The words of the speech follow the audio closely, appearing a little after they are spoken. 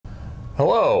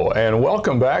Hello and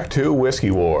welcome back to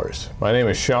Whiskey Wars. My name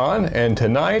is Sean and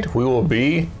tonight we will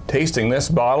be tasting this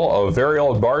bottle of Very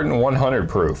Old Barton 100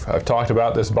 proof. I've talked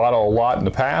about this bottle a lot in the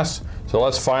past, so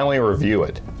let's finally review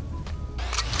it.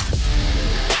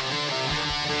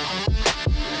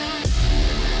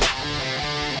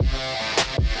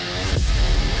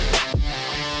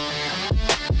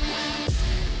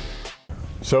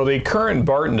 So the current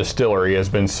Barton distillery has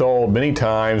been sold many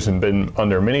times and been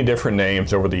under many different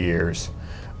names over the years.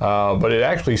 But it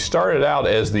actually started out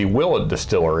as the Willett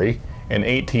Distillery in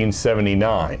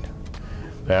 1879.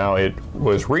 Now it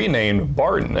was renamed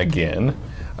Barton again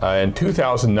in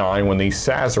 2009 when the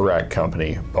Sazerac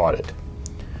Company bought it.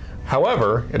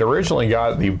 However, it originally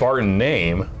got the Barton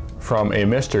name from a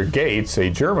Mr. Gates, a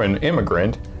German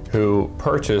immigrant who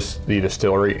purchased the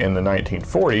distillery in the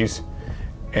 1940s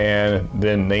and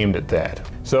then named it that.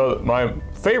 So my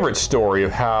favorite story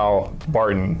of how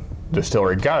Barton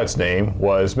Distillery got its name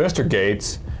was Mr.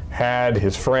 Gates had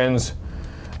his friends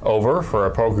over for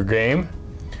a poker game,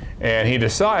 and he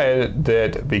decided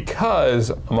that because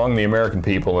among the American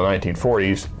people in the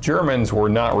 1940s, Germans were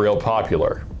not real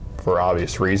popular for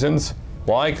obvious reasons,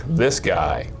 like this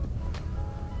guy.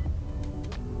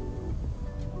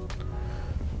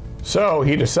 So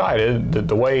he decided that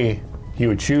the way he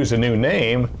would choose a new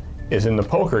name is in the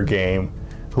poker game,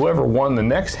 whoever won the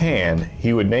next hand,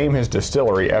 he would name his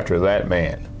distillery after that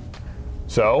man.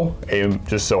 So it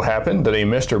just so happened that a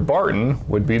Mr. Barton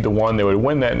would be the one that would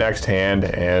win that next hand,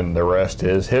 and the rest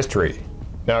is history.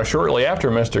 Now shortly after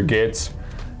Mr. Gates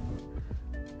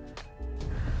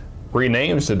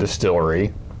renames the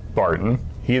distillery Barton,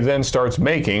 he then starts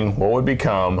making what would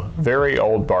become Very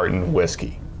Old Barton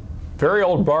whiskey. Very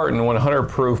Old Barton 100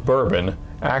 proof bourbon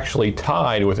actually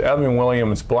tied with Evan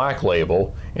Williams' Black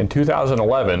Label in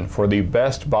 2011 for the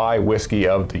Best Buy Whiskey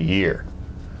of the Year.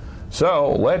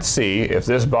 So let's see if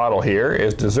this bottle here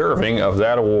is deserving of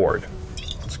that award.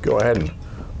 Let's go ahead and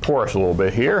pour us a little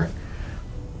bit here.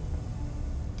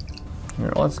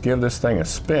 Now let's give this thing a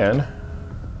spin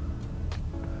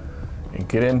and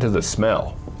get into the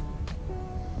smell.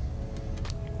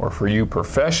 Or for you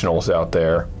professionals out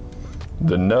there,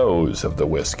 the nose of the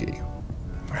whiskey.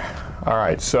 All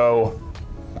right, so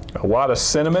a lot of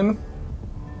cinnamon.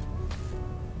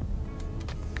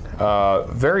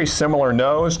 Very similar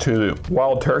nose to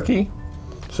Wild Turkey.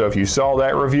 So if you saw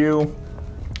that review,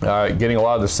 getting a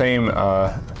lot of the same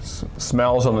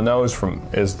smells on the nose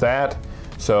as that.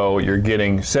 So you're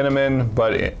getting cinnamon,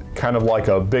 but kind of like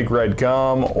a Big Red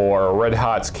Gum or Red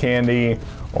Hot's candy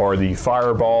or the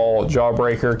Fireball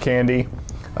Jawbreaker candy.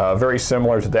 Very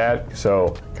similar to that,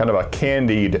 so kind of a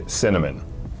candied cinnamon.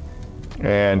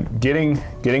 And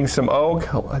getting some oak,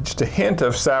 just a hint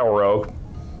of sour oak,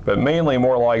 but mainly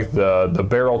more like the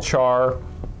barrel char.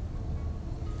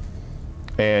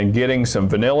 And getting some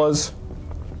vanillas,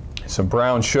 some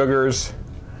brown sugars,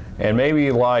 and maybe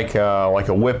like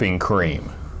a whipping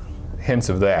cream. Hints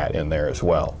of that in there as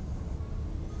well.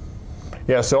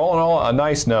 Yeah, so all in all, a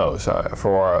nice nose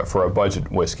for a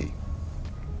budget whiskey.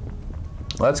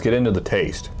 Let's get into the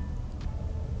taste.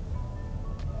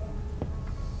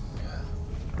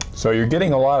 So you're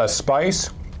getting a lot of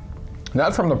spice,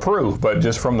 not from the proof, but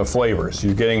just from the flavors.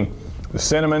 You're getting the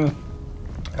cinnamon,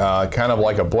 kind of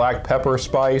like a black pepper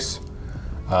spice,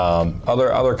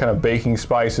 other kind of baking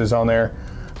spices on there.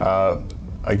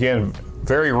 Again,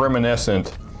 very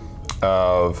reminiscent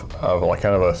of like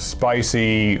kind of a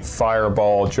spicy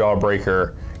Fireball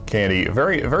Jawbreaker candy.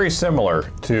 Very similar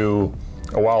to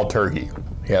a Wild Turkey.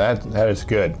 Yeah, that is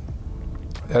good.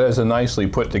 That is a nicely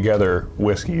put together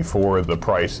whiskey for the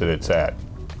price that it's at.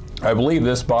 I believe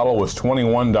this bottle was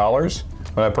 $21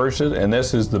 when I purchased it, and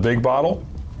this is the big bottle,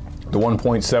 the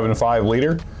 1.75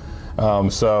 liter.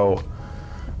 So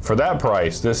for that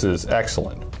price, this is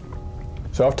excellent.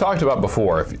 So I've talked about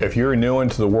before, if you're new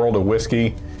into the world of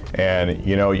whiskey and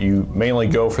you mainly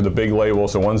go for the big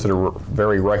labels, the ones that are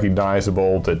very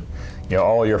recognizable, that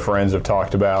all your friends have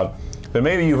talked about, then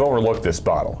maybe you've overlooked this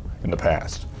bottle in the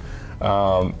past.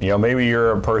 Maybe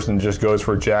you're a person that just goes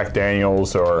for Jack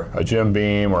Daniels or a Jim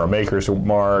Beam or a Maker's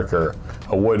Mark or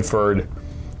a Woodford.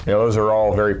 Those are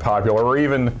all very popular, or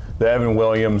even the Evan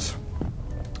Williams,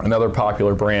 another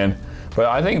popular brand. But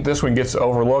I think this one gets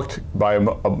overlooked by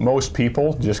most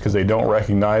people just because they don't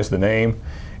recognize the name.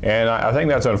 And I think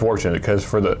that's unfortunate, because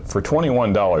for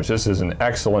 $21, this is an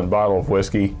excellent bottle of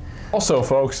whiskey. Also,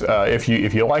 folks, if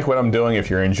you like what I'm doing, if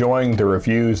you're enjoying the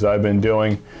reviews that I've been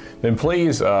doing, then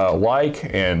please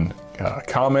like and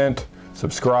comment,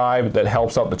 subscribe. That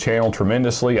helps out the channel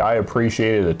tremendously. I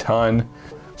appreciate it a ton.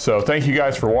 So thank you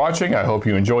guys for watching. I hope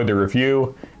you enjoyed the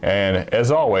review. And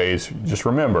as always, just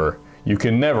remember, You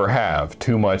can never have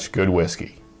too much good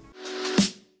whiskey.